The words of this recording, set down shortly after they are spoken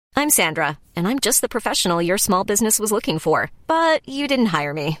I'm Sandra, and I'm just the professional your small business was looking for. But you didn't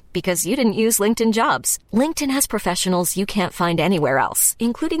hire me because you didn't use LinkedIn Jobs. LinkedIn has professionals you can't find anywhere else,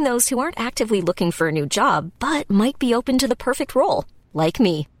 including those who aren't actively looking for a new job, but might be open to the perfect role, like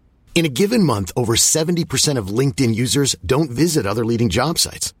me. In a given month, over 70% of LinkedIn users don't visit other leading job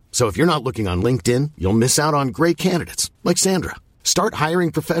sites. So if you're not looking on LinkedIn, you'll miss out on great candidates like Sandra. Start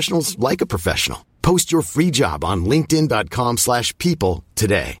hiring professionals like a professional. Post your free job on linkedin.com/people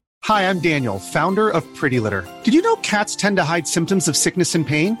today. Hi, I'm Daniel, founder of Pretty Litter. Did you know cats tend to hide symptoms of sickness and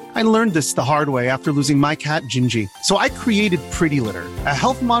pain? I learned this the hard way after losing my cat, Gingy. So I created Pretty Litter, a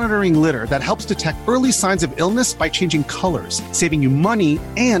health monitoring litter that helps detect early signs of illness by changing colors, saving you money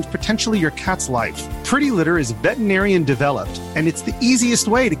and potentially your cat's life. Pretty Litter is veterinarian developed, and it's the easiest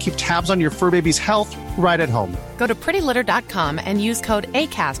way to keep tabs on your fur baby's health right at home. Go to prettylitter.com and use code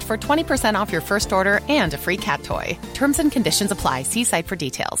ACAST for 20% off your first order and a free cat toy. Terms and conditions apply. See site for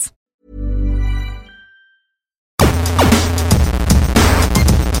details.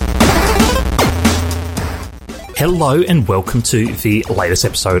 Hello and welcome to the latest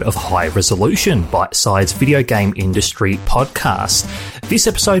episode of High Resolution, Bite-Sized Video Game Industry Podcast. This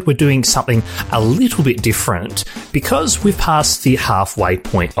episode we're doing something a little bit different because we've passed the halfway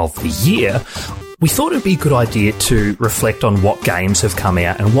point of the year. We thought it'd be a good idea to reflect on what games have come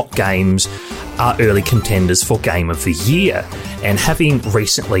out and what games are early contenders for Game of the Year. And having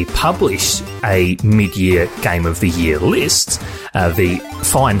recently published a mid-year Game of the Year list, the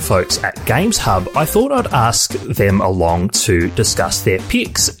fine folks at Games Hub, I thought I'd ask them along to discuss their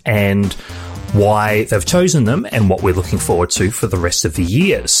picks and why they've chosen them and what we're looking forward to for the rest of the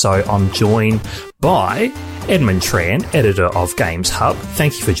year. So I'm joined by Edmund Tran, editor of Games Hub.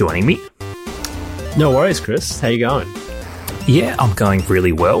 Thank you for joining me. No worries, Chris. How you going? Yeah, I'm going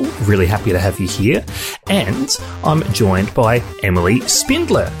really well. Really happy to have you here. And I'm joined by Emily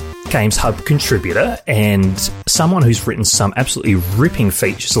Spindler, Games Hub contributor and someone who's written some absolutely ripping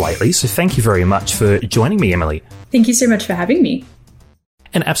features lately. So thank you very much for joining me, Emily. Thank you so much for having me.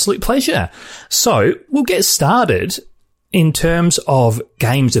 An absolute pleasure. So we'll get started. In terms of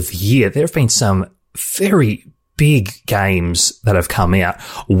Games of the Year, there have been some very big games that have come out.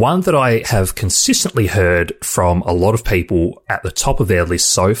 One that I have consistently heard from a lot of people at the top of their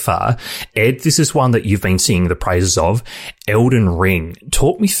list so far. Ed, this is one that you've been singing the praises of, Elden Ring.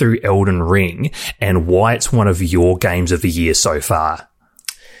 Talk me through Elden Ring and why it's one of your games of the year so far.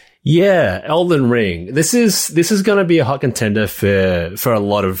 Yeah, Elden Ring. This is going to be a hot contender for a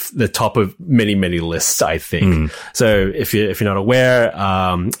lot of the top of many lists, I think. So if you're not aware,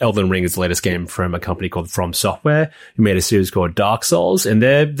 Elden Ring is the latest game from a company called From Software, who made a series called Dark Souls, and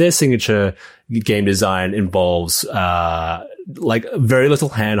their signature game design involves like very little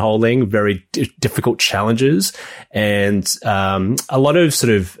hand-holding, very difficult challenges, and a lot of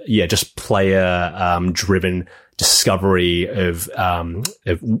sort of just player driven discovery of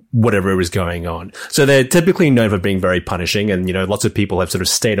whatever is going on. So they're typically known for being very punishing, and lots of people have sort of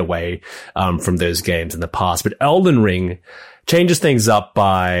stayed away from those games in the past. But Elden Ring changes things up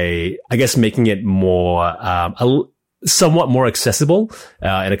by, I guess, making it more somewhat more accessible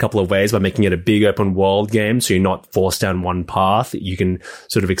in a couple of ways, by making it a big open world game, so you're not forced down one path. You can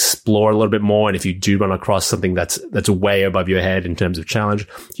sort of explore a little bit more, and if you do run across something that's way above your head in terms of challenge,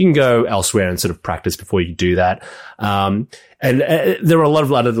 you can go elsewhere and sort of practice before you do that. And there are a lot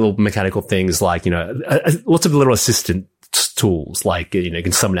of other little mechanical things, like lots of little assistant tools, like you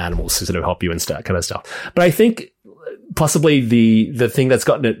can summon animals to sort of help you and that kind of stuff. But I think possibly the thing that's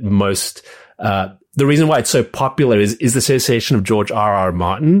gotten it most the reason why it's so popular is the association of George R.R.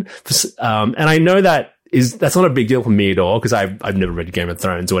 Martin. And I know that's not a big deal for me at all, because I've never read Game of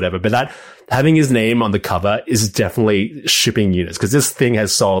Thrones or whatever, but that having his name on the cover is definitely shipping units, because this thing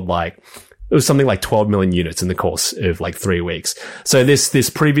has sold it was something like 12 million units in the course of 3 weeks. So this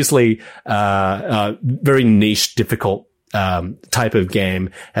previously, very niche, difficult, type of game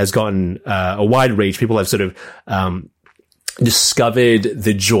has gotten, a wide reach. People have sort of, discovered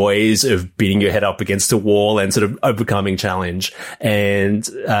the joys of beating your head up against a wall and sort of overcoming challenge. And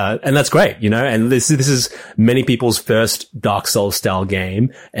that's great, and this is many people's first Dark Souls style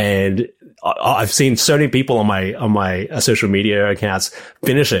game. And I've seen so many people on my social media accounts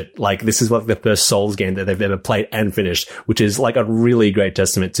finish it. Like, this is the first Souls game that they've ever played and finished, which is like a really great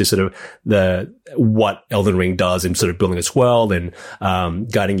testament to sort of what Elden Ring does in sort of building its world and,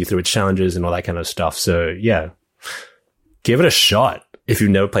 guiding you through its challenges and all that kind of stuff. So yeah. Give it a shot. If you've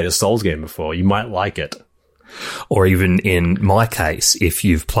never played a Souls game before, you might like it. Or even in my case, if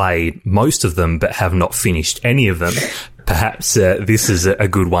you've played most of them but have not finished any of them, Perhaps this is a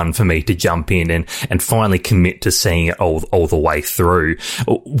good one for me to jump in and finally commit to seeing it all the way through.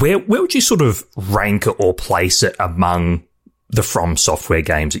 Where would you sort of rank it or place it among the From Software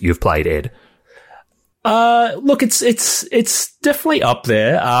games that you've played, Ed? Look, it's definitely up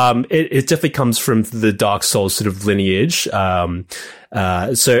there. It definitely comes from the Dark Souls sort of lineage. So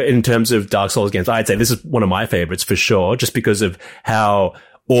in terms of Dark Souls games, I'd say this is one of my favorites for sure, just because of how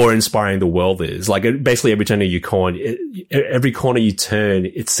awe-inspiring the world is. Like, basically every corner you turn,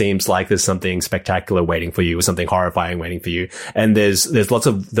 it seems like there's something spectacular waiting for you, or something horrifying waiting for you. And there's lots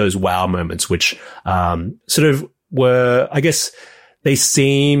of those wow moments, which, sort of were, I guess, they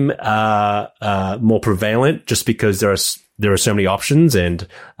seem, more prevalent just because there are so many options. And,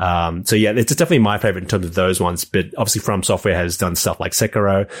 so yeah, it's definitely my favorite in terms of those ones. But obviously From Software has done stuff like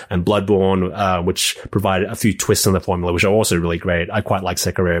Sekiro and Bloodborne, which provided a few twists on the formula, which are also really great. I quite like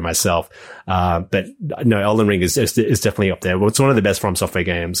Sekiro myself. But no, Elden Ring is definitely up there. Well, it's one of the best From Software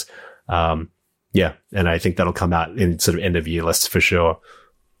games. Yeah. And I think that'll come out in sort of end of year lists for sure.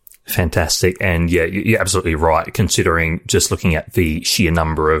 Fantastic. And yeah, you're absolutely right, considering just looking at the sheer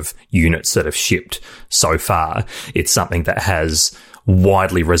number of units that have shipped so far. It's something that has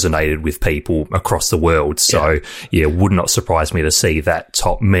widely resonated with people across the world. So yeah, would not surprise me to see that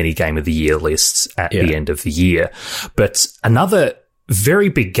top many Game of the Year lists at the end of the year. But another very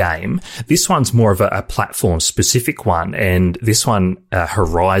big game. This one's more of a platform-specific one, and this one,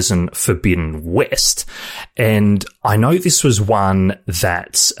 Horizon Forbidden West. And I know this was one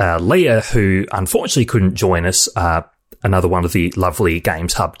that Leah, who unfortunately couldn't join us, another one of the lovely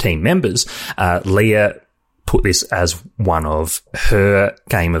Games Hub team members, Leah put this as one of her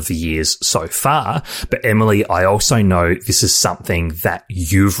Game of the Years so far. But Emily, I also know this is something that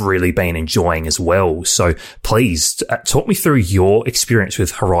you've really been enjoying as well. So please talk me through your experience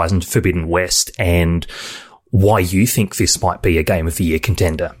with Horizon Forbidden West and why you think this might be a Game of the Year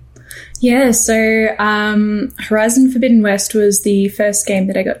contender. Yeah, so Horizon Forbidden West was the first game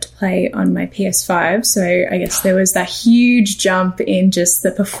that I got to play on my PS5, so I guess there was that huge jump in just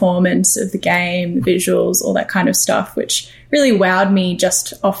the performance of the game, the visuals, all that kind of stuff, which really wowed me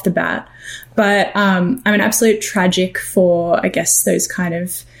just off the bat. But I'm an absolute tragic for, I guess, those kind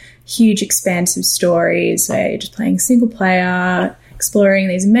of huge, expansive stories where you're just playing single player, exploring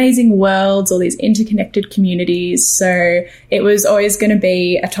these amazing worlds, all these interconnected communities. So it was always going to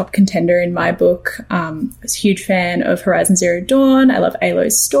be a top contender in my book. I was a huge fan of Horizon Zero Dawn. I love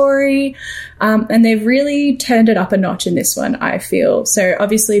Aloy's story. And they've really turned it up a notch in this one, I feel. So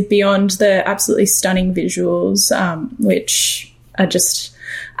obviously beyond the absolutely stunning visuals, which are just,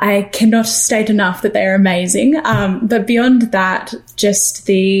 I cannot state enough that they're amazing. But beyond that, just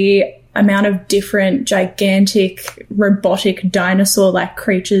the amount of different gigantic robotic dinosaur-like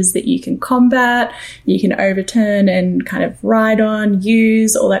creatures that you can combat, you can overturn and kind of ride on,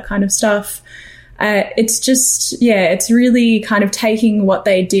 use, all that kind of stuff. It's just, yeah, it's really kind of taking what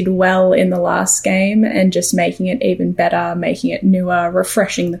they did well in the last game and just making it even better, making it newer,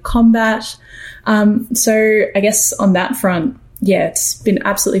 refreshing the combat. So I guess on that front, yeah, it's been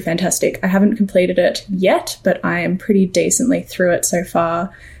absolutely fantastic. I haven't completed it yet, but I am pretty decently through it so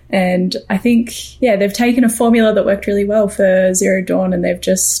far. And I think, yeah, they've taken a formula that worked really well for Zero Dawn and they've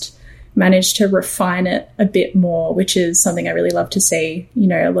just managed to refine it a bit more, which is something I really love to see. You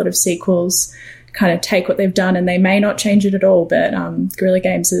know, a lot of sequels kind of take what they've done and they may not change it at all, but Guerrilla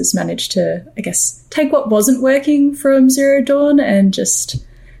Games has managed to, I guess, take what wasn't working from Zero Dawn and just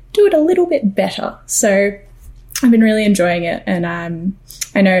do it a little bit better. So I've been really enjoying it, and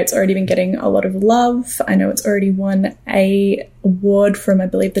I know it's already been getting a lot of love. I know it's already won a award from, I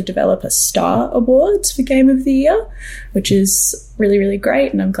believe, the Developer Star Awards for Game of the Year, which is really, really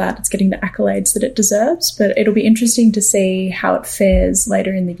great, and I'm glad it's getting the accolades that it deserves. But it'll be interesting to see how it fares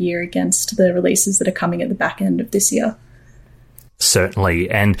later in the year against the releases that are coming at the back end of this year. Certainly.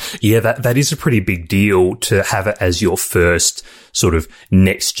 And yeah, that is a pretty big deal to have it as your first sort of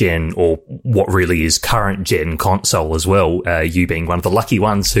next gen, or what really is current gen console as well. You being one of the lucky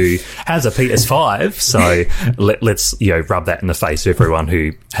ones who has a PS5. So let's, rub that in the face of everyone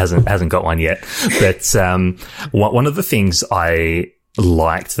who hasn't got one yet. But, one of the things I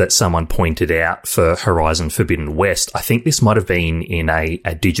liked that someone pointed out for Horizon Forbidden West, I think this might have been in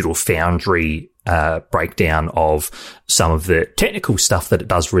a Digital Foundry breakdown of some of the technical stuff that it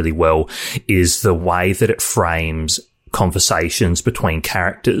does really well, is the way that it frames conversations between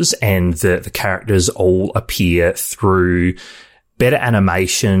characters, and the characters all appear through better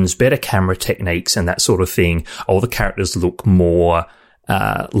animations, better camera techniques and that sort of thing. All the characters look more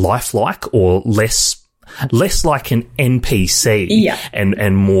lifelike, or less like an NPC,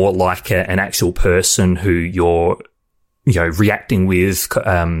 and more like an actual person who you're reacting with,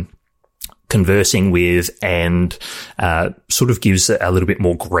 conversing with, and sort of gives a little bit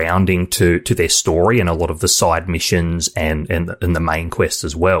more grounding to their story and a lot of the side missions and the main quest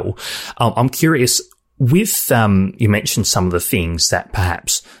as well. I'm curious, with you mentioned some of the things that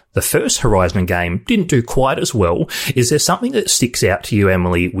perhaps the first Horizon game didn't do quite as well. Is there something that sticks out to you,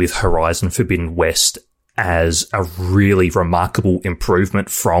 Emily, with Horizon Forbidden West as a really remarkable improvement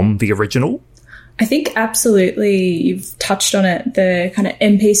from the original? I think absolutely you've touched on it, the kind of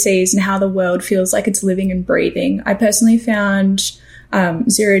NPCs and how the world feels like it's living and breathing. I personally found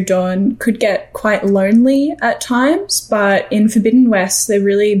Zero Dawn could get quite lonely at times, but in Forbidden West, they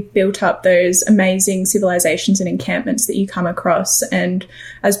really built up those amazing civilizations and encampments that you come across. And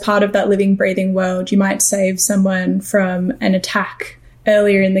as part of that living, breathing world, you might save someone from an attack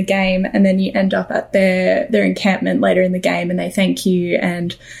earlier in the game, and then you end up at their encampment later in the game and they thank you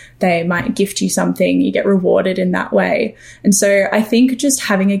and they might gift you something, you get rewarded in that way. And so I think just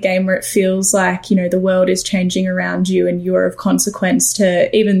having a game where it feels like, the world is changing around you and you are of consequence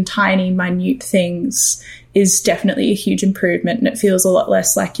to even tiny, minute things is definitely a huge improvement. And it feels a lot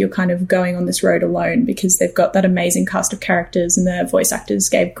less like you're kind of going on this road alone, because they've got that amazing cast of characters and the voice actors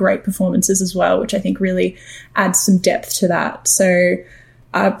gave great performances as well, which I think really adds some depth to that. So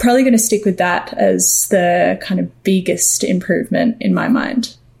I'm probably going to stick with that as the kind of biggest improvement in my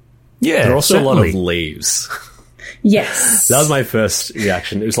mind. Yeah, there are also certainly a lot of leaves. Yes. That was my first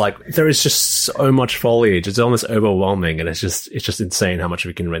reaction. It was like, there is just so much foliage. It's almost overwhelming, and it's just insane how much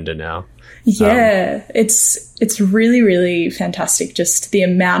we can render now. Yeah, it's really, really fantastic, just the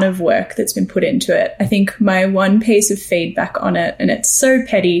amount of work that's been put into it. I think my one piece of feedback on it, and it's so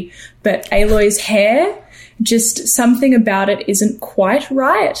petty, but Aloy's hair, just something about it isn't quite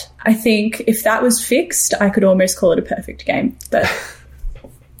right. I think if that was fixed, I could almost call it a perfect game, but...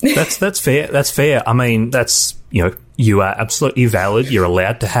 That's fair. That's fair. I mean, that's, you are absolutely valid. You're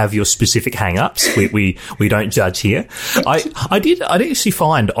allowed to have your specific hang-ups. We don't judge here. I did actually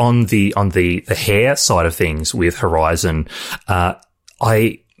find on the hair side of things with Horizon,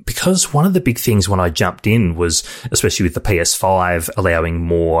 because one of the big things when I jumped in was, especially with the PS5 allowing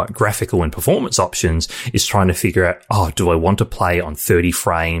more graphical and performance options, is trying to figure out, do I want to play on 30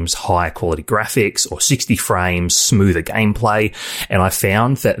 frames, higher quality graphics, or 60 frames, smoother gameplay? And I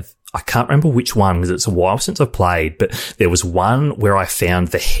found that I can't remember which one because it's a while since I've played, but there was one where I found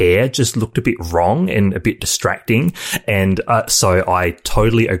the hair just looked a bit wrong and a bit distracting. And so I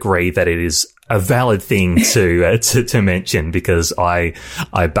totally agree that it is a valid thing to mention, because I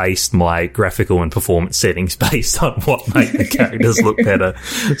based my graphical and performance settings based on what made the characters look better.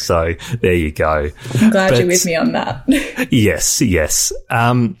 So there you go. I'm glad you're with me on that. Yes.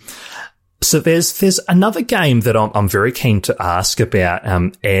 So there's another game that I'm very keen to ask about,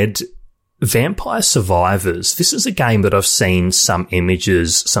 Ed. Vampire Survivors. This is a game that I've seen some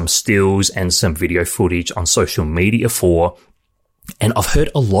images, some stills, and some video footage on social media for, and I've heard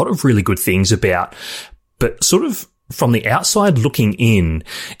a lot of really good things about, but sort of from the outside looking in,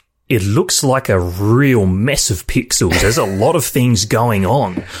 it looks like a real mess of pixels. There's a lot of things going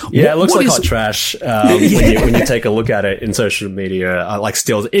on. Yeah, it looks like hot trash when you take a look at it in social media, like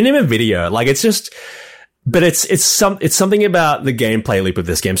stills, and even video. Like it's just, but it's something about the gameplay loop of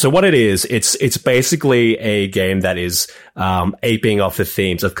this game. So what it is, it's basically a game that is aping off the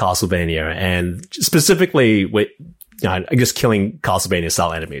themes of Castlevania, and specifically with, I guess, killing Castlevania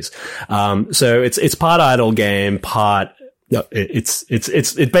style enemies. So it's part idle game, part. No, it's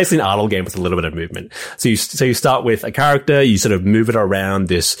basically an idle game with a little bit of movement. So you start with a character, you sort of move it around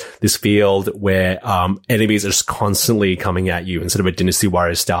this field where, enemies are just constantly coming at you in sort of a Dynasty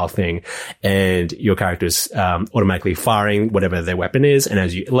Warriors style thing. And your character's, automatically firing whatever their weapon is. And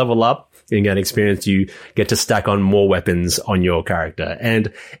as you level up and get experience, you get to stack on more weapons on your character.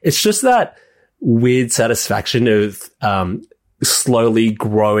 And it's just that weird satisfaction of, slowly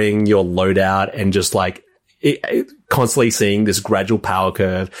growing your loadout and just like, constantly seeing this gradual power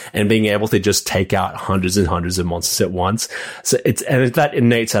curve and being able to just take out hundreds and hundreds of monsters at once. So it's that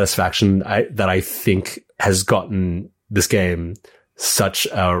innate satisfaction that I think has gotten this game such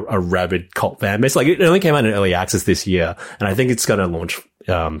a rabid cult fan base. Like, it only came out in early access this year, and I think it's going to launch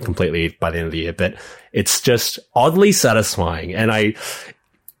completely by the end of the year. But it's just oddly satisfying, and I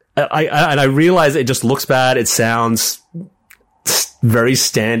realize it just looks bad. It sounds very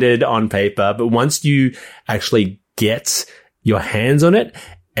standard on paper, but once you actually get your hands on it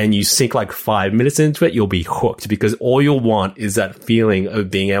and you sink like 5 minutes into it, you'll be hooked, because all you'll want is that feeling of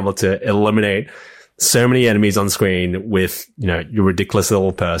being able to eliminate so many enemies on screen with, your ridiculous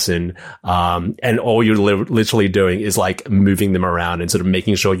little person. And all you're literally doing is like moving them around and sort of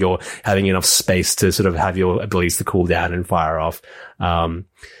making sure you're having enough space to sort of have your abilities to cool down and fire off. I'd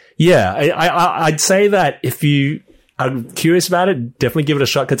say that if you are curious about it, definitely give it a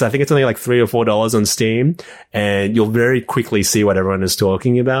shot, because I think it's only like $3 or $4 on Steam, and you'll very quickly see what everyone is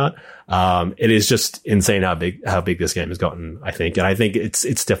talking about. It is just insane how big this game has gotten, I think. And I think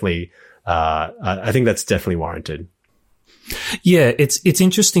it's definitely, I think that's definitely warranted. Yeah, it's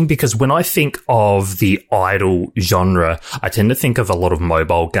interesting because when I think of the idle genre, I tend to think of a lot of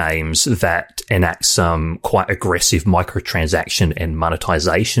mobile games that enact some quite aggressive microtransaction and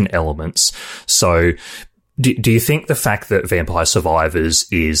monetization elements. So do you think the fact that Vampire Survivors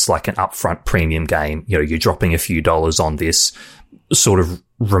is like an upfront premium game, you're dropping a few dollars on this, sort of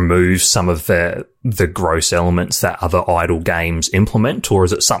remove some of the gross elements that other idle games implement, or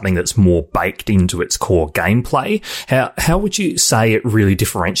is it something that's more baked into its core gameplay? How would you say it really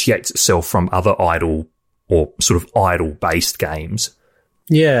differentiates itself from other idle or sort of idle-based games?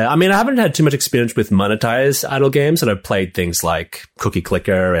 Yeah, I mean, I haven't had too much experience with monetized idle games, and I've played things like Cookie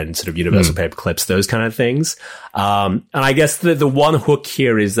Clicker and sort of Universal Paperclips, those kind of things. And I guess the one hook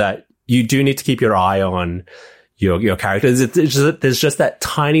here is that you do need to keep your eye on your characters. There's just that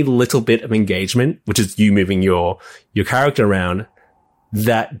tiny little bit of engagement, which is you moving your character around,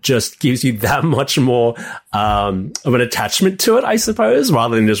 that just gives you that much more of an attachment to it, I suppose,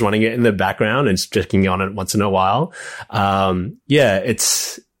 rather than just running it in the background and checking on it once in a while.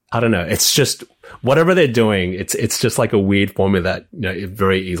 It's, I don't know, it's just whatever they're doing, it's just like a weird formula that, it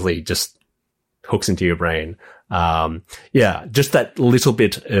very easily just hooks into your brain. Just that little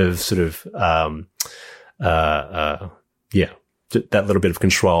bit of sort of that little bit of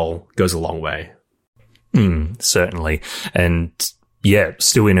control goes a long way. Certainly. And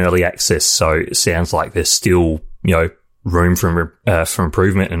still in early access, so it sounds like there's still, room for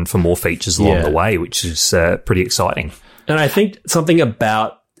improvement and for more features along the way, which is pretty exciting. And I think something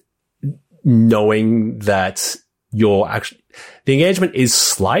about knowing that the engagement is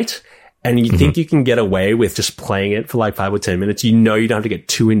slight, and you think you can get away with just playing it for like 5 or 10 minutes, you don't have to get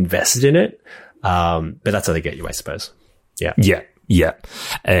too invested in it. But that's how they get you, I suppose. Yeah.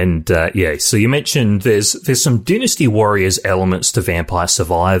 And, so you mentioned there's some Dynasty Warriors elements to Vampire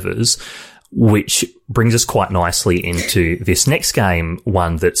Survivors, which brings us quite nicely into this next game,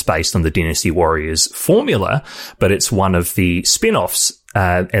 one that's based on the Dynasty Warriors formula, but it's one of the spin-offs,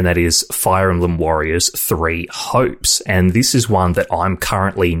 and that is Fire Emblem Warriors 3 Hopes. And this is one that I'm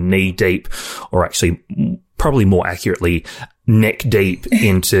currently knee-deep, or actually probably more accurately, neck deep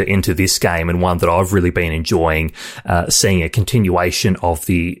into this game, and one that I've really been enjoying, seeing a continuation of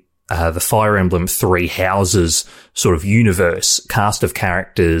the Fire Emblem Three Houses sort of universe, cast of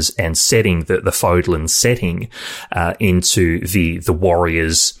characters and setting, the Fodlan setting, into the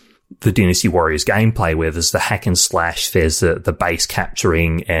Warriors, the Dynasty Warriors gameplay, where there's the hack and slash, there's the base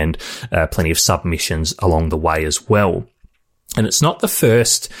capturing, and plenty of submissions along the way as well. And it's not the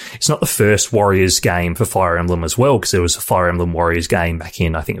first Warriors game for Fire Emblem as well, because there was a Fire Emblem Warriors game back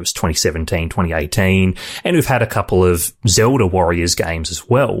in, I think it was 2017, 2018, and we've had a couple of Zelda Warriors games as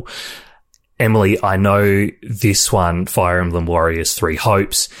well. Emily, I know this one, Fire Emblem Warriors 3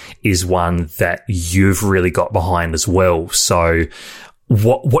 Hopes, is one that you've really got behind as well. So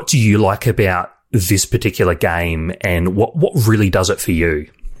what do you like about this particular game, and what really does it for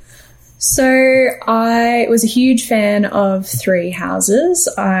you? So I was a huge fan of Three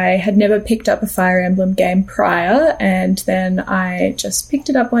Houses. I had never picked up a Fire Emblem game prior, and then I just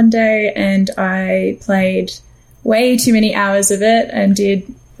picked it up one day and I played way too many hours of it and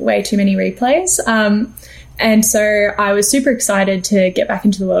did way too many replays. And so I was super excited to get back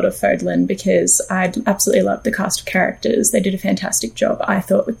into the world of Fodlan, because I absolutely loved the cast of characters. They did a fantastic job, I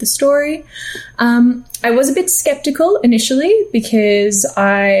thought, with the story. I was a bit skeptical initially, because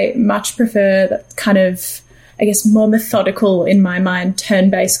I much prefer that kind of, I guess, more methodical, in my mind,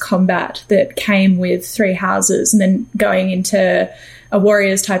 turn-based combat that came with Three Houses, and then going into a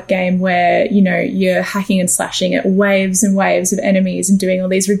Warriors type game where, you're hacking and slashing at waves and waves of enemies and doing all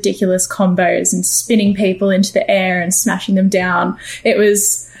these ridiculous combos and spinning people into the air and smashing them down. It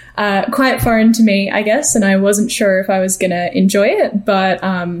was quite foreign to me, I guess, and I wasn't sure if I was going to enjoy it. But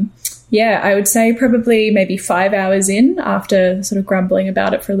I would say probably maybe 5 hours in, after sort of grumbling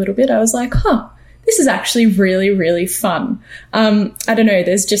about it for a little bit, I was like, this is actually really, really fun. I don't know,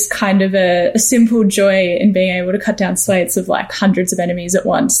 there's just kind of a simple joy in being able to cut down slates of like hundreds of enemies at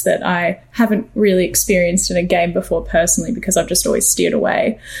once that I haven't really experienced in a game before personally, because I've just always steered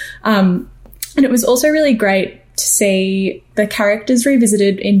away. And it was also really great to see the characters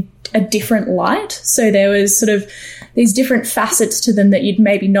revisited in a different light. So there was sort of these different facets to them that you'd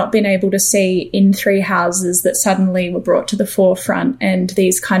maybe not been able to see in Three Houses that suddenly were brought to the forefront, and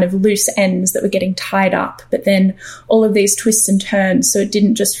these kind of loose ends that were getting tied up, but then all of these twists and turns. So it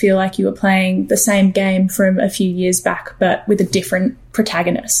didn't just feel like you were playing the same game from a few years back, but with a different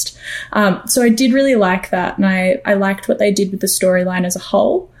protagonist. So I did really like that, and I liked what they did with the storyline as a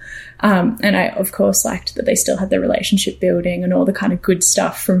whole. And I, of course, liked that they still had the relationship building and all the kind of good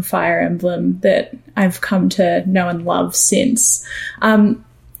stuff from Fire Emblem that I've come to know and love since.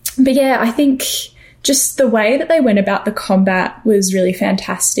 But yeah, I think just the way that they went about the combat was really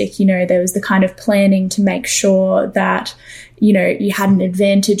fantastic. You know, there was the kind of planning to make sure that, you know, you had an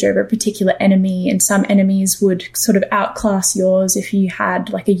advantage over a particular enemy, and some enemies would sort of outclass yours if you had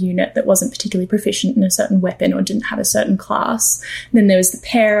like a unit that wasn't particularly proficient in a certain weapon or didn't have a certain class. And then there was the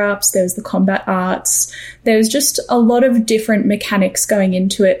pair-ups, there was the combat arts. There was just a lot of different mechanics going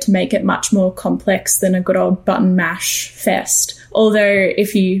into it to make it much more complex than a good old button mash fest. Although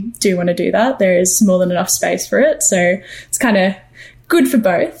if you do want to do that, there is more than enough space for it. So it's kind of good for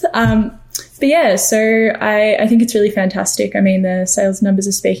both. But yeah, so I think it's really fantastic. I mean, the sales numbers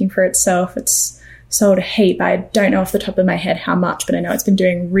are speaking for itself. It's sold a heap. I don't know off the top of my head how much, but I know it's been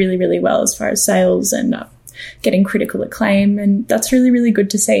doing really, really well as far as sales and getting critical acclaim. And that's really, really good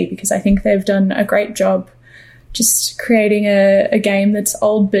to see, because I think they've done a great job just creating a game that's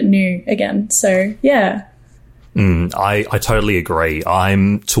old but new again. So yeah. I totally agree.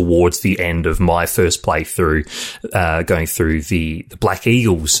 I'm towards the end of my first playthrough, going through the Black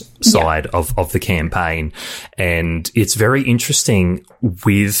Eagles side of the campaign, and it's very interesting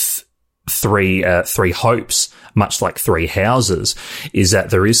with Three Hopes, much like Three Houses, is that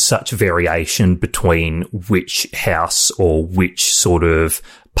there is such variation between which house or which sort of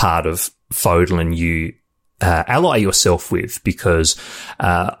part of Fodlan you ally yourself with, because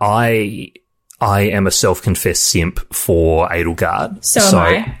I am a self-confessed simp for Edelgard. So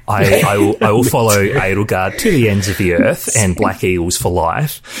am I. I will follow Edelgard to the ends of the earth and Black Eagles for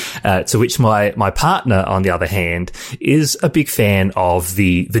life. To which my partner, on the other hand, is a big fan of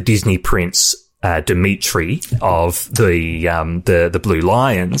the Disney prince, Dimitri of the Blue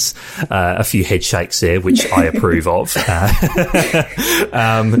Lions. A few head shakes there, which I approve of.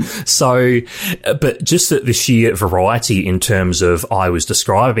 But just the sheer variety in terms of, I was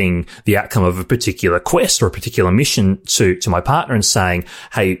describing the outcome of a particular quest or a particular mission to my partner and saying,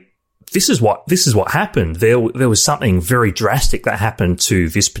 hey, this is what happened. There was something very drastic that happened to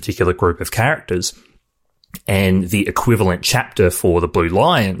this particular group of characters. And the equivalent chapter for the Blue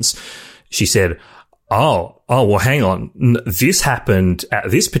Lions, she said, oh, well, hang on. This happened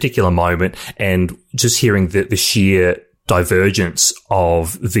at this particular moment, and just hearing the sheer divergence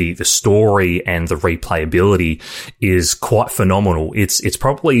of the story and the replayability is quite phenomenal. It's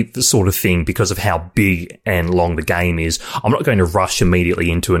probably the sort of thing, because of how big and long the game is, I'm not going to rush immediately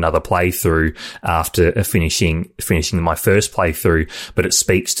into another playthrough after finishing my first playthrough, but it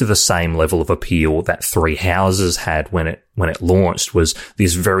speaks to the same level of appeal that Three Houses had when it launched, was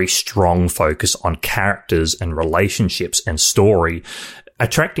this very strong focus on characters and relationships and story,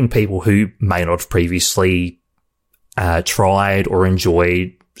 attracting people who may not have previously tried or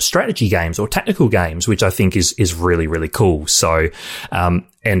enjoyed strategy games or tactical games, which I think is really, really cool. So,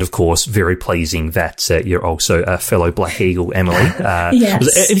 and of course, very pleasing that you're also a fellow Black Eagle, Emily. Yes.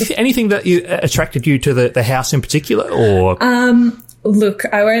 Was there anything that attracted you to the house in particular, or?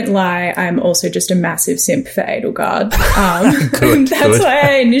 Look, I won't lie, I'm also just a massive simp for Edelgard. That's why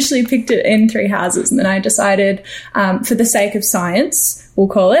I initially picked it in Three Houses, and then I decided, for the sake of science, we'll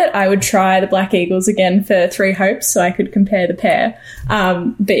call it, I would try the Black Eagles again for Three Hopes so I could compare the pair.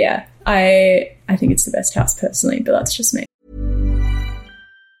 But yeah, I think it's the best house personally, but that's just me.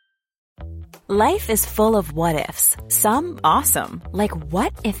 Life is full of what-ifs. Some awesome, like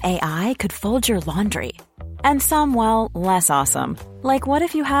what if AI could fold your laundry? And some, well, less awesome. Like what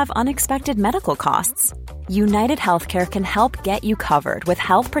if you have unexpected medical costs? United Healthcare can help get you covered with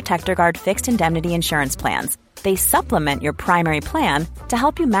Health Protector Guard fixed indemnity insurance plans. They supplement your primary plan to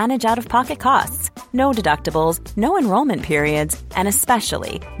help you manage out-of-pocket costs. No deductibles, no enrollment periods, and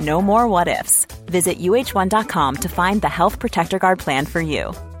especially no more what-ifs. Visit UH1.com to find the Health Protector Guard plan for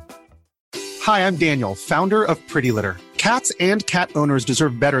you. Hi, I'm Daniel, founder of Pretty Litter. Cats and cat owners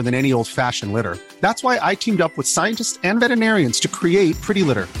deserve better than any old-fashioned litter. That's why I teamed up with scientists and veterinarians to create Pretty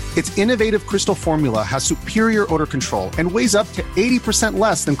Litter. Its innovative crystal formula has superior odor control and weighs up to 80%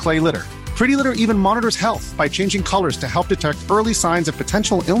 less than clay litter. Pretty Litter even monitors health by changing colors to help detect early signs of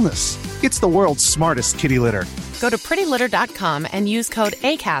potential illness. It's the world's smartest kitty litter. Go to prettylitter.com and use code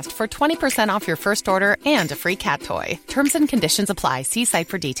ACAST for 20% off your first order and a free cat toy. Terms and conditions apply. See site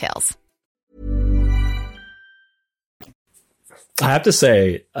for details. I have to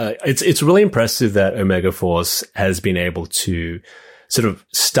say, it's really impressive that Omega Force has been able to sort of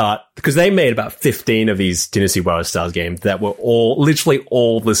start, because they made about 15 of these Dynasty Warriors Stars games that were literally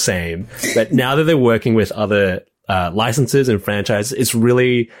all the same. But now that they're working with other licenses and franchises, it's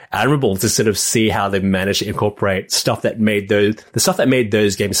really admirable to sort of see how they've managed to incorporate the stuff that made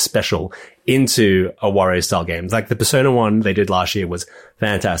those games special into a Warrior style game. Like the Persona one they did last year was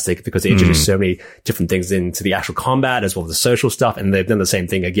fantastic because they introduced so many different things into the actual combat as well as the social stuff. And they've done the same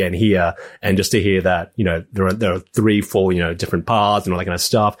thing again here. And just to hear that, there are 3 full, different paths and all that kind of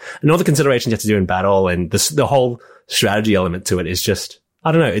stuff, and all the considerations you have to do in battle, and the whole strategy element to it is just,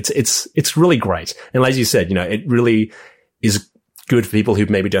 I don't know. It's really great. And as you said, it really is good for people who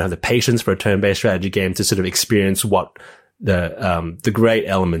maybe don't have the patience for a turn-based strategy game to sort of experience what the great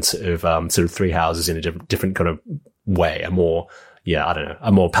elements of sort of Three Houses in a different kind of way, a more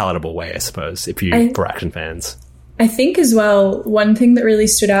palatable way, I suppose, for action fans. I think as well, one thing that really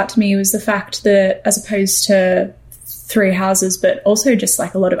stood out to me was the fact that, as opposed to Three Houses, but also just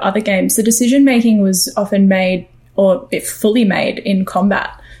like a lot of other games, the decision making was often made, or fully made, in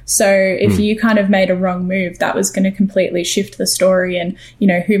combat. So if you kind of made a wrong move, that was going to completely shift the story and,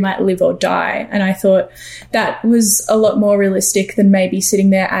 who might live or die. And I thought that was a lot more realistic than maybe sitting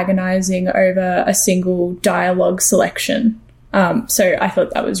there agonizing over a single dialogue selection. So I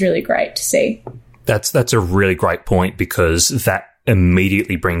thought that was really great to see. That's a really great point, because that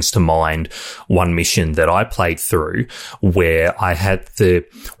immediately brings to mind one mission that I played through where I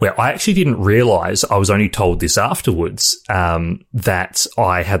actually didn't realize, I was only told this afterwards, that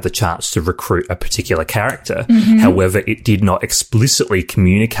I had the chance to recruit a particular character. Mm-hmm. However, it did not explicitly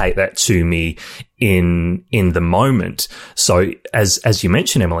communicate that to me in the moment. So as you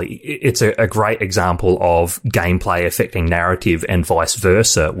mentioned, Emily, it's a great example of gameplay affecting narrative and vice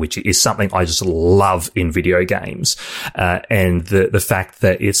versa, which is something I just love in video games. And the fact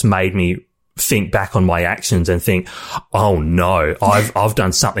that it's made me think back on my actions and think, oh no, I've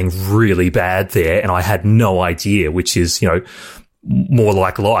done something really bad there and I had no idea, which is, more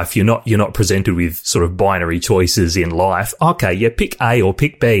like life. You're not presented with sort of binary choices in life. Okay, yeah, pick A or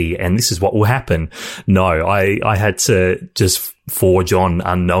pick B, and this is what will happen. No, I had to just forge on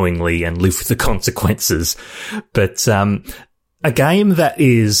unknowingly and live with the consequences. But a game that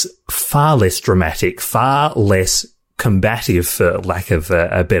is far less dramatic, far less combative, for lack of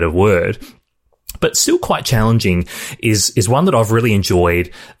a better word, but still quite challenging, is one that I've really enjoyed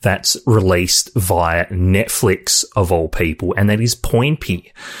that's released via Netflix of all people, and that is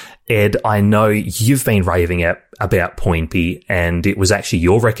Poinpy. Ed, I know you've been raving about Poinpy, and it was actually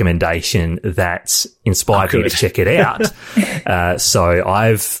your recommendation that inspired me to check it out. So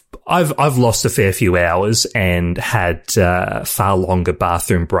I've lost a fair few hours and had far longer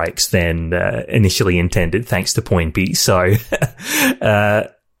bathroom breaks than initially intended, thanks to Poinpy. So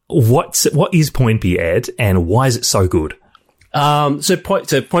what is Poinpy, Ed, and why is it so good? So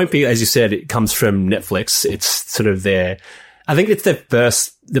Poinpy, as you said, it comes from Netflix. It's sort of I think it's the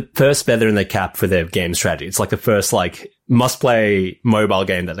first feather in their cap for their game strategy. It's like the first must-play mobile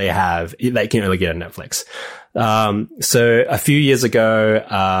game that they have that you can only get on Netflix. So a few years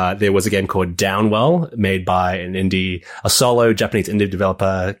ago, there was a game called Downwell made by a solo Japanese indie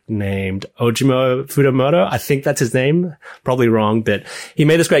developer named Ojimo Furumoto. I think that's his name. Probably wrong, but he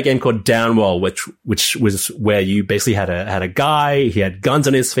made this great game called Downwell, which was where you basically had a guy, he had guns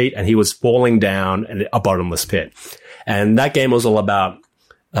on his feet and he was falling down in a bottomless pit. And that game was all about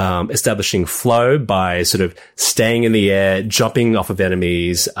establishing flow by sort of staying in the air, jumping off of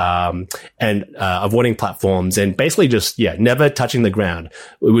enemies, and avoiding platforms, and basically just, never touching the ground,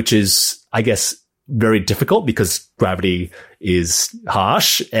 which is, I guess, very difficult because gravity is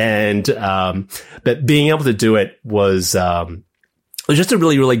harsh. And, but being able to do it was just a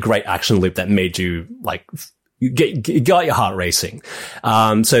really, really great action loop that made you you got your heart racing.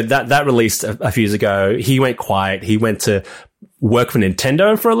 So that released a few years ago. He went quiet. He went to work for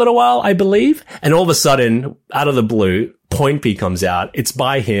Nintendo for a little while, I believe. And all of a sudden, out of the blue, Poinpy comes out. It's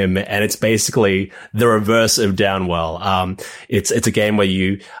by him, and it's basically the reverse of Downwell. It's a game where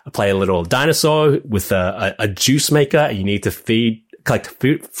you play a little dinosaur with a juice maker, and you need to collect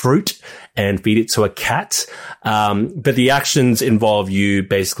fruit and feed it to a cat. But the actions involve you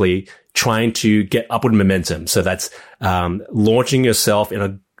basically trying to get upward momentum. So that's launching yourself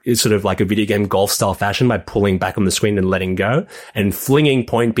in sort of like a video game golf style fashion by pulling back on the screen and letting go and flinging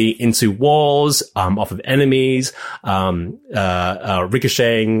point B into walls, off of enemies, ricocheting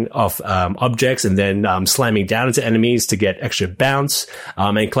off, objects and then, slamming down into enemies to get extra bounce,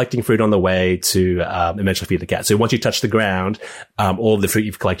 and collecting fruit on the way to, eventually feed the cat. So once you touch the ground, all of the fruit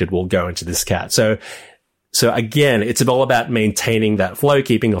you've collected will go into this cat. So again, it's all about maintaining that flow,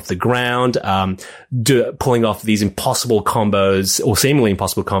 keeping off the ground, pulling off these impossible combos or seemingly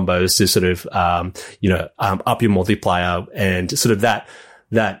impossible combos to sort of, up your multiplier and sort of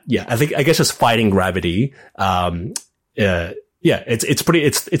I guess just fighting gravity. It's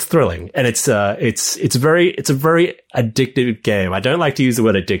thrilling and it's a very addictive game. I don't like to use the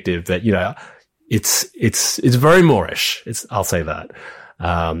word addictive, but it's very Moorish. I'll say that.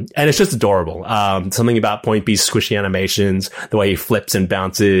 And it's just adorable. Something about Point B's squishy animations, the way he flips and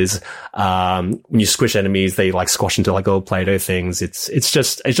bounces. When you squish enemies, they like squash into like little Play-Doh things. It's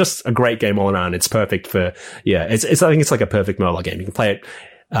just a great game all around. It's perfect for, I think it's like a perfect mobile game. You can play it,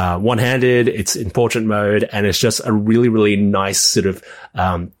 one-handed. It's in portrait mode and it's just a really, really nice sort of,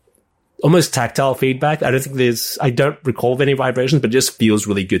 almost tactile feedback. I don't recall of any vibrations, but it just feels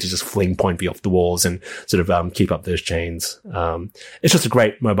really good to just fling Point B off the walls and sort of, keep up those chains. It's just a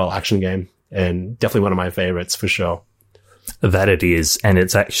great mobile action game and definitely one of my favorites for sure. That it is, and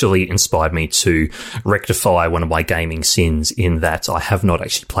it's actually inspired me to rectify one of my gaming sins in that I have not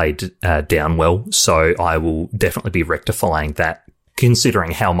actually played, Downwell, so I will definitely be rectifying that considering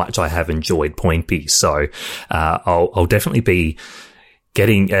how much I have enjoyed Point B. So, I'll definitely be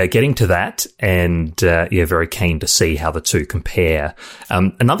getting to that and, very keen to see how the two compare.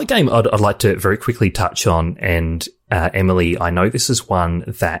 Another game I'd like to very quickly touch on, and, Emily, I know this is one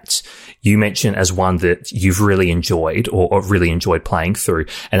that you mentioned as one that you've really enjoyed or really enjoyed playing through,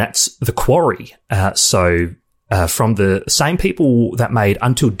 and that's The Quarry. From the same people that made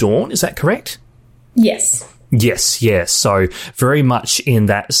Until Dawn, is that correct? Yes. Yes, yes. So very much in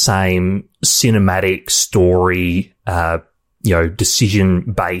that same cinematic story,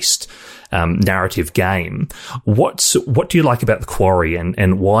 decision-based narrative game. What do you like about The Quarry,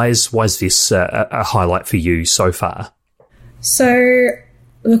 and why is this a highlight for you so far? So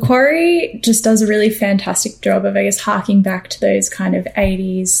The Quarry just does a really fantastic job of, I guess, harking back to those kind of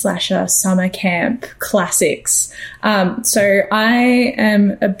 80s slasher summer camp classics. So I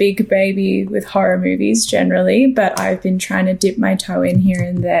am a big baby with horror movies generally, but I've been trying to dip my toe in here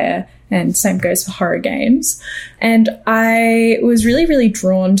and there, and same goes for horror games. And I was really, really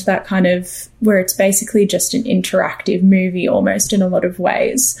drawn to that kind of where it's basically just an interactive movie almost in a lot of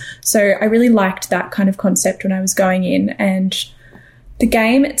ways. So I really liked that kind of concept when I was going in, and the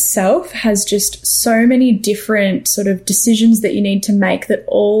game itself has just so many different sort of decisions that you need to make that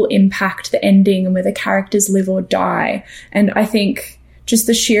all impact the ending and whether characters live or die. And I think just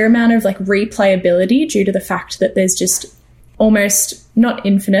the sheer amount of like replayability due to the fact that there's just almost not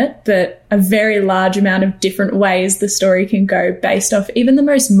infinite, but a very large amount of different ways the story can go based off even the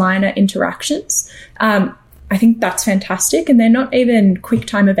most minor interactions. I think that's fantastic. And they're not even quick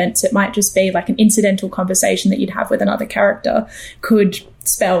time events. It might just be like an incidental conversation that you'd have with another character could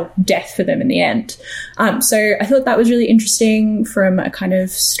spell death for them in the end. So I thought that was really interesting from a kind of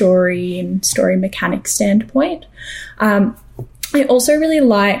story and story mechanic standpoint. I also really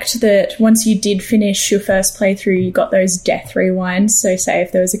liked that once you did finish your first playthrough, you got those death rewinds. So say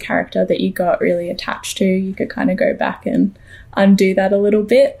if there was a character that you got really attached to, you could kind of go back and undo that a little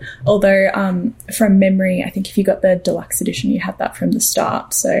bit. Although from memory, I think if you got the deluxe edition, you had that from the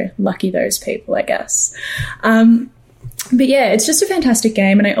start. So lucky those people, I guess. But yeah, it's just a fantastic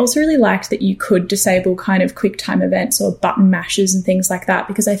game. And I also really liked that you could disable kind of quick time events or button mashes and things like that,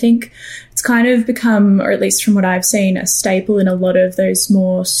 because I think it's kind of become, or at least from what I've seen, a staple in a lot of those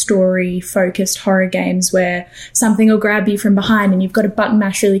more story-focused horror games where something will grab you from behind and you've got to button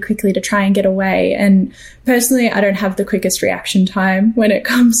mash really quickly to try and get away. And personally, I don't have the quickest reaction time when it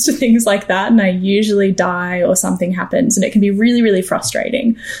comes to things like that, and I usually die or something happens, and it can be really, really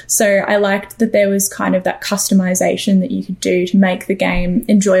frustrating. So I liked that there was kind of that customization that you could do to make the game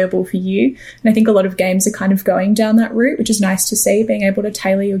enjoyable for you. And I think a lot of games are kind of going down that route, which is nice to see, being able to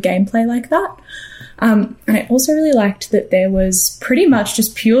tailor your gameplay like that. And I also really liked that there was pretty much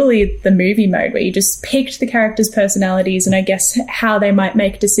just purely the movie mode where you just picked the characters' personalities and I guess how they might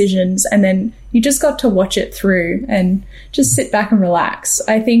make decisions, and then you just got to watch it through and just sit back and relax.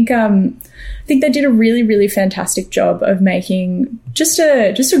 I think they did a really, really fantastic job of making just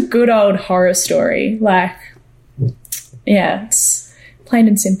a good old horror story. Like, yeah, it's plain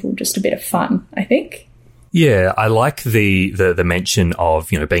and simple, just a bit of fun, I think. Yeah, I like the mention of,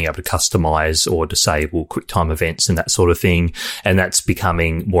 being able to customize or disable QuickTime events and that sort of thing. And that's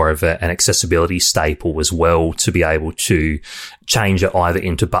becoming more of an accessibility staple as well, to be able to change it either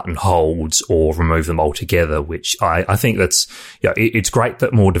into button holds or remove them altogether, which I think that's, it's great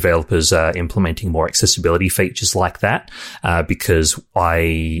that more developers are implementing more accessibility features like that, because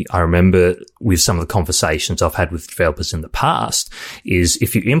I remember with some of the conversations I've had with developers in the past is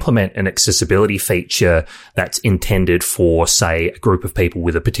if you implement an accessibility feature that's intended for, say, a group of people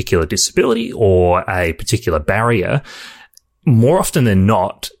with a particular disability or a particular barrier, more often than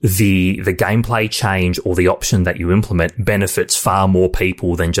not, the gameplay change or the option that you implement benefits far more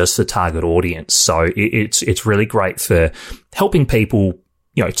people than just the target audience. So it's really great for helping people,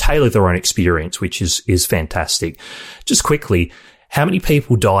 tailor their own experience, which is fantastic. Just quickly, how many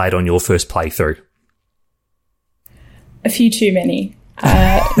people died on your first playthrough? A few too many.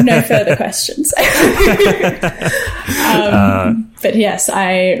 No further questions. But yes,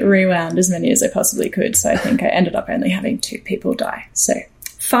 I rewound as many as I possibly could. So I think I ended up only having 2 people die. So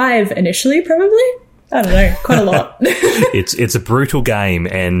 5 initially, probably. I don't know, quite a lot. It's a brutal game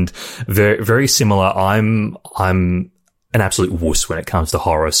and very, very similar. I'm an absolute wuss when it comes to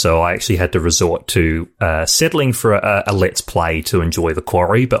horror, so I actually had to resort to settling for a Let's Play to enjoy The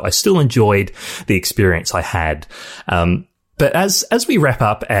Quarry, but I still enjoyed the experience I had. But as we wrap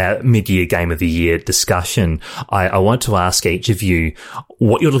up our mid-year Game of the Year discussion, I want to ask each of you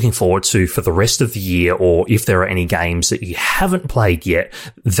what you're looking forward to for the rest of the year, or if there are any games that you haven't played yet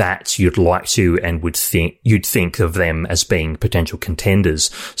that you'd like to and you'd think of them as being potential contenders.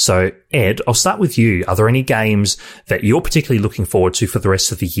 So, Ed, I'll start with you. Are there any games that you're particularly looking forward to for the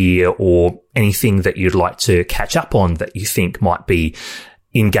rest of the year, or anything that you'd like to catch up on that you think might be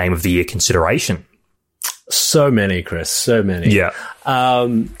in Game of the Year consideration? So many, Chris. So many. Yeah.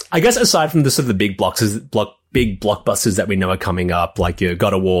 I guess aside from the sort of the big big blockbusters that we know are coming up, like your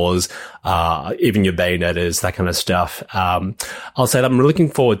God of Wars, even your Bayonettas, that kind of stuff, I'll say that I'm looking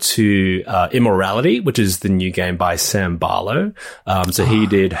forward to Immorality, which is the new game by Sam Barlow. So he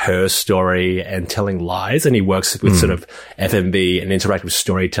did Her Story and Telling Lies, and he works with sort of FMV and interactive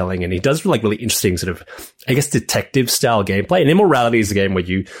storytelling, and he does really interesting sort of, I guess, detective style gameplay. And Immorality is a game where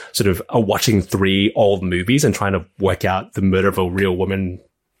you sort of are watching 3 old movies and trying to work out the murder of a real woman,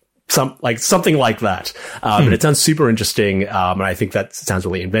 something like that. And it sounds super interesting. And I think that sounds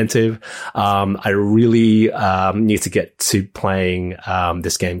really inventive. I really, need to get to playing,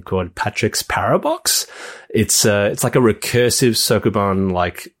 this game called Patrick's Parabox. It's like a recursive Sokoban,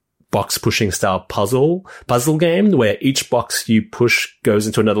 box pushing style puzzle game where each box you push goes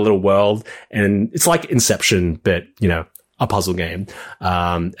into another little world, and it's like Inception, but, a puzzle game.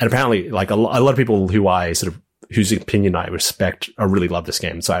 And apparently a lot of people whose opinion I respect, I really love this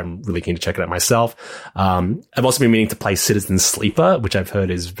game, so I'm really keen to check it out myself. I've also been meaning to play Citizen Sleeper, which I've heard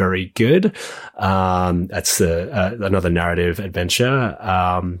is very good. That's another narrative adventure.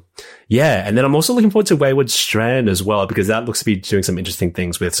 And then I'm also looking forward to Wayward Strand as well, because that looks to be doing some interesting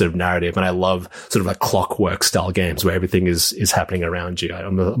things with sort of narrative, and I love sort of clockwork style games where everything is happening around you.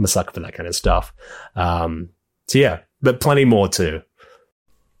 I'm a sucker for that kind of stuff. But plenty more too.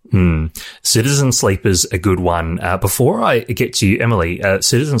 Citizen Sleeper's a good one. Before I get to you, Emily,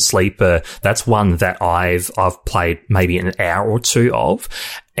 Citizen Sleeper, that's one that I've played maybe an hour or 2 of,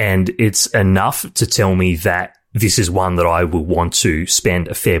 and it's enough to tell me that this is one that I will want to spend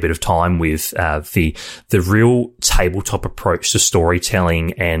a fair bit of time with. The real tabletop approach to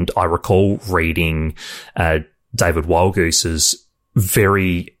storytelling, and I recall reading David Wildgoose's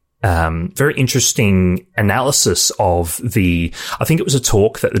very interesting analysis of I think it was a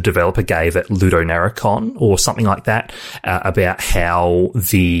talk that the developer gave at Ludonarracon or something like that, about how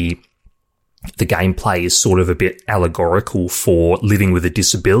the gameplay is sort of a bit allegorical for living with a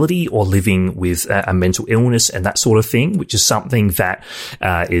disability or living with a mental illness and that sort of thing, which is something that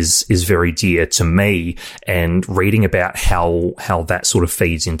is very dear to me. And reading about how that sort of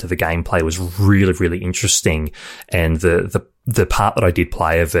feeds into the gameplay was really, really interesting. And the part that I did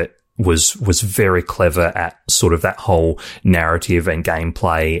play of it was very clever at sort of that whole narrative and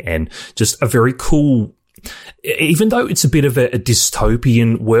gameplay, and just a very cool, even though it's a bit of a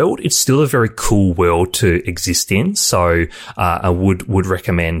dystopian world, it's still a very cool world to exist in. So I would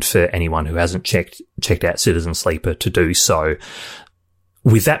recommend for anyone who hasn't checked out Citizen Sleeper to do so.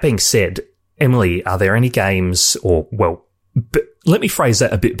 With that being said, Emily, are there any games, but let me phrase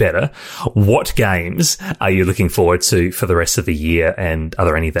that a bit better. What games are you looking forward to for the rest of the year, and are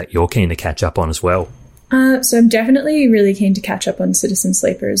there any that you're keen to catch up on as well? So I'm definitely really keen to catch up on Citizen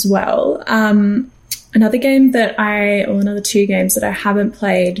Sleeper as well. another game that another two games that I haven't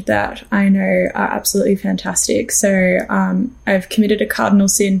played that I know are absolutely fantastic. So I've committed a cardinal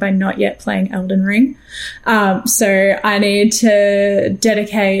sin by not yet playing Elden Ring. So I need to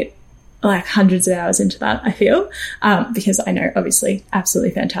dedicate like hundreds of hours into that, I feel, because I know, obviously, absolutely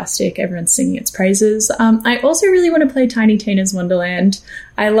fantastic. Everyone's singing its praises. I also really want to play Tiny Tina's Wonderland.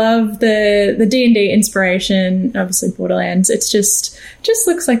 I love the D&D inspiration, obviously Borderlands. It's just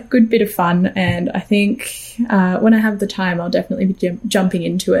looks like a good bit of fun, and I think when I have the time, I'll definitely be jumping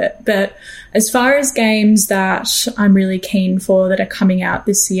into it. But as far as games that I'm really keen for that are coming out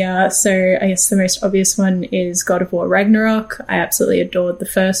this year, so I guess the most obvious one is God of War Ragnarok. I absolutely adored the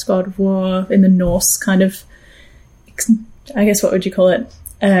first God of War in the Norse kind of, I guess, what would you call it,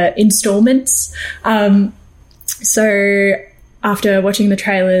 installments. So after watching the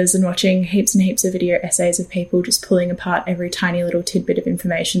trailers and watching heaps and heaps of video essays of people just pulling apart every tiny little tidbit of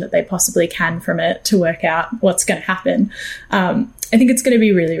information that they possibly can from it to work out what's going to happen, I think it's going to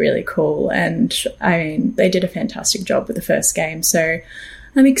be really, really cool. And I mean, they did a fantastic job with the first game. So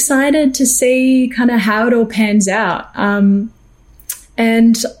I'm excited to see kind of how it all pans out.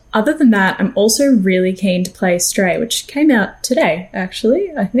 And other than that, I'm also really keen to play Stray, which came out today,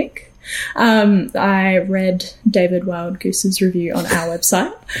 actually, I think. I read David Wildgoose's review on our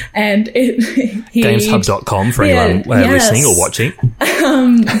website, and GamesHub.com for anyone listening or watching.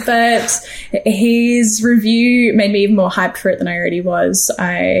 But his review made me even more hyped for it than I already was.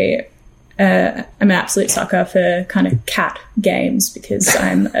 I'm an absolute sucker for kind of cat games because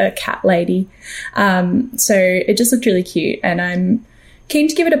I'm a cat lady. So it just looked really cute, and I'm keen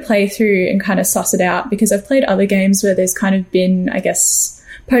to give it a playthrough and kind of suss it out, because I've played other games where there's kind of been, I guess,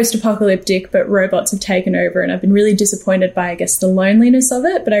 post-apocalyptic, but robots have taken over, and I've been really disappointed by, I guess, the loneliness of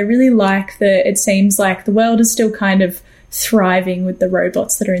it. But I really like that it seems like the world is still kind of thriving with the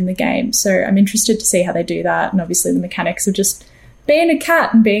robots that are in the game. So I'm interested to see how they do that, and obviously the mechanics of just being a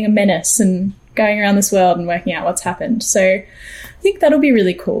cat and being a menace and going around this world and working out what's happened. So I think that'll be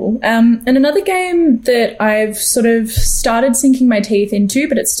really cool. And another game that I've sort of started sinking my teeth into,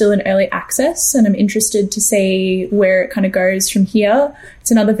 but it's still in early access, and I'm interested to see where it kind of goes from here.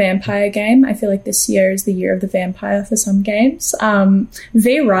 It's another vampire game. I feel like this year is the year of the vampire for some games.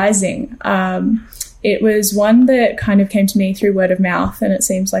 V Rising. It was one that kind of came to me through word of mouth, and it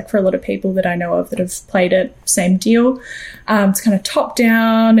seems like for a lot of people that I know of that have played it, same deal. It's kind of top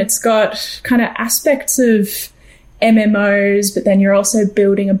down. It's got kind of aspects of MMOs, but then you're also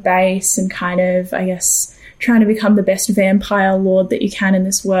building a base and kind of, I guess, trying to become the best vampire lord that you can in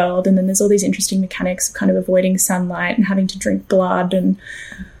this world. And then there's all these interesting mechanics of kind of avoiding sunlight and having to drink blood and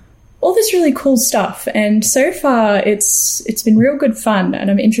all this really cool stuff. And so far it's been real good fun, and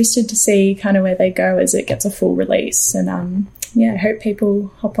I'm interested to see kind of where they go as it gets a full release. And I hope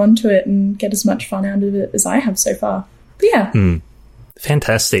people hop onto it and get as much fun out of it as I have so far. But yeah.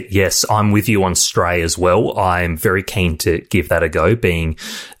 Fantastic. Yes, I'm with you on Stray as well. I'm very keen to give that a go, being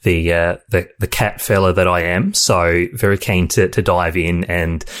the cat fella that I am. So very keen to dive in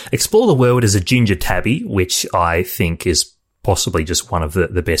and explore the world as a ginger tabby, which I think is possibly just one of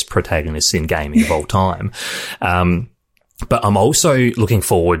the best protagonists in gaming of all time. But I'm also looking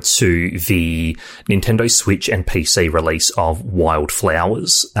forward to the Nintendo Switch and PC release of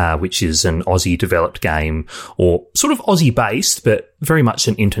Wildflowers, which is an Aussie-developed game, or sort of Aussie-based, but very much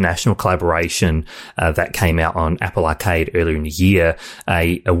an international collaboration that came out on Apple Arcade earlier in the year.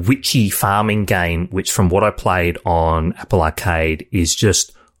 A witchy farming game, which from what I played on Apple Arcade is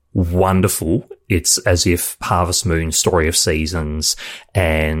just wonderful. It's as if Harvest Moon, Story of Seasons,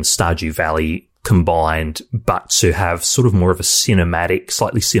 and Stardew Valley combined, but to have sort of more of a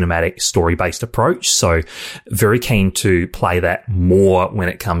slightly cinematic story-based approach. So very keen to play that more when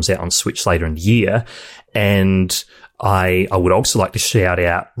it comes out on Switch later in the year. And I would also like to shout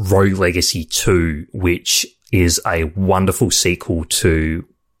out Rogue Legacy 2, which is a wonderful sequel to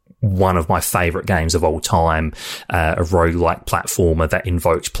one of my favourite games of all time, a roguelike platformer that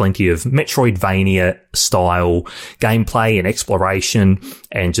invokes plenty of Metroidvania-style gameplay and exploration,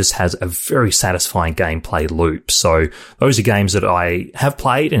 and just has a very satisfying gameplay loop. So those are games that I have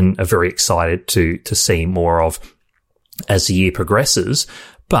played and are very excited to see more of as the year progresses.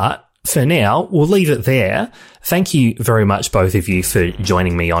 But for now, we'll leave it there. Thank you very much, both of you, for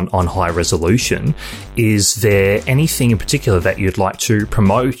joining me on High Resolution. Is there anything in particular that you'd like to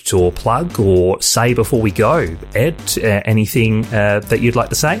promote or plug or say before we go? Ed, anything that you'd like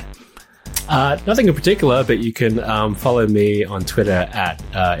to say? Nothing in particular, but you can follow me on Twitter at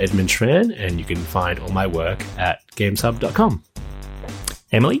Edmund Schran, and you can find all my work at GamesHub.com.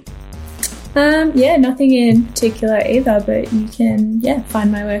 Emily? Yeah, nothing in particular either, but you can,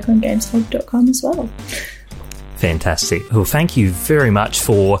 find my work on gameshub.com as well. Fantastic. Well, thank you very much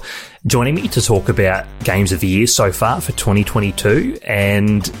for joining me to talk about Games of the Year so far for 2022,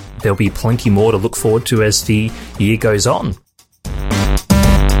 and there'll be plenty more to look forward to as the year goes on.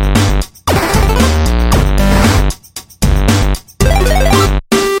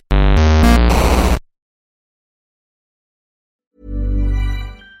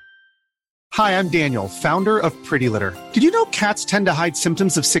 Hi, I'm Daniel, founder of Pretty Litter. Did you know cats tend to hide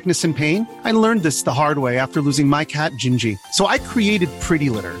symptoms of sickness and pain? I learned this the hard way after losing my cat, Gingy. So I created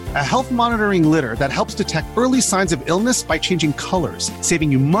Pretty Litter, a health monitoring litter that helps detect early signs of illness by changing colors,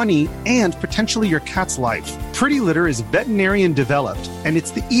 saving you money and potentially your cat's life. Pretty Litter is veterinarian developed, and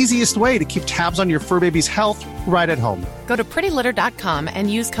it's the easiest way to keep tabs on your fur baby's health right at home. Go to prettylitter.com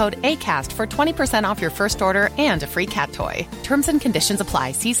and use code ACAST for 20% off your first order and a free cat toy. Terms and conditions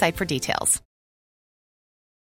apply. See site for details.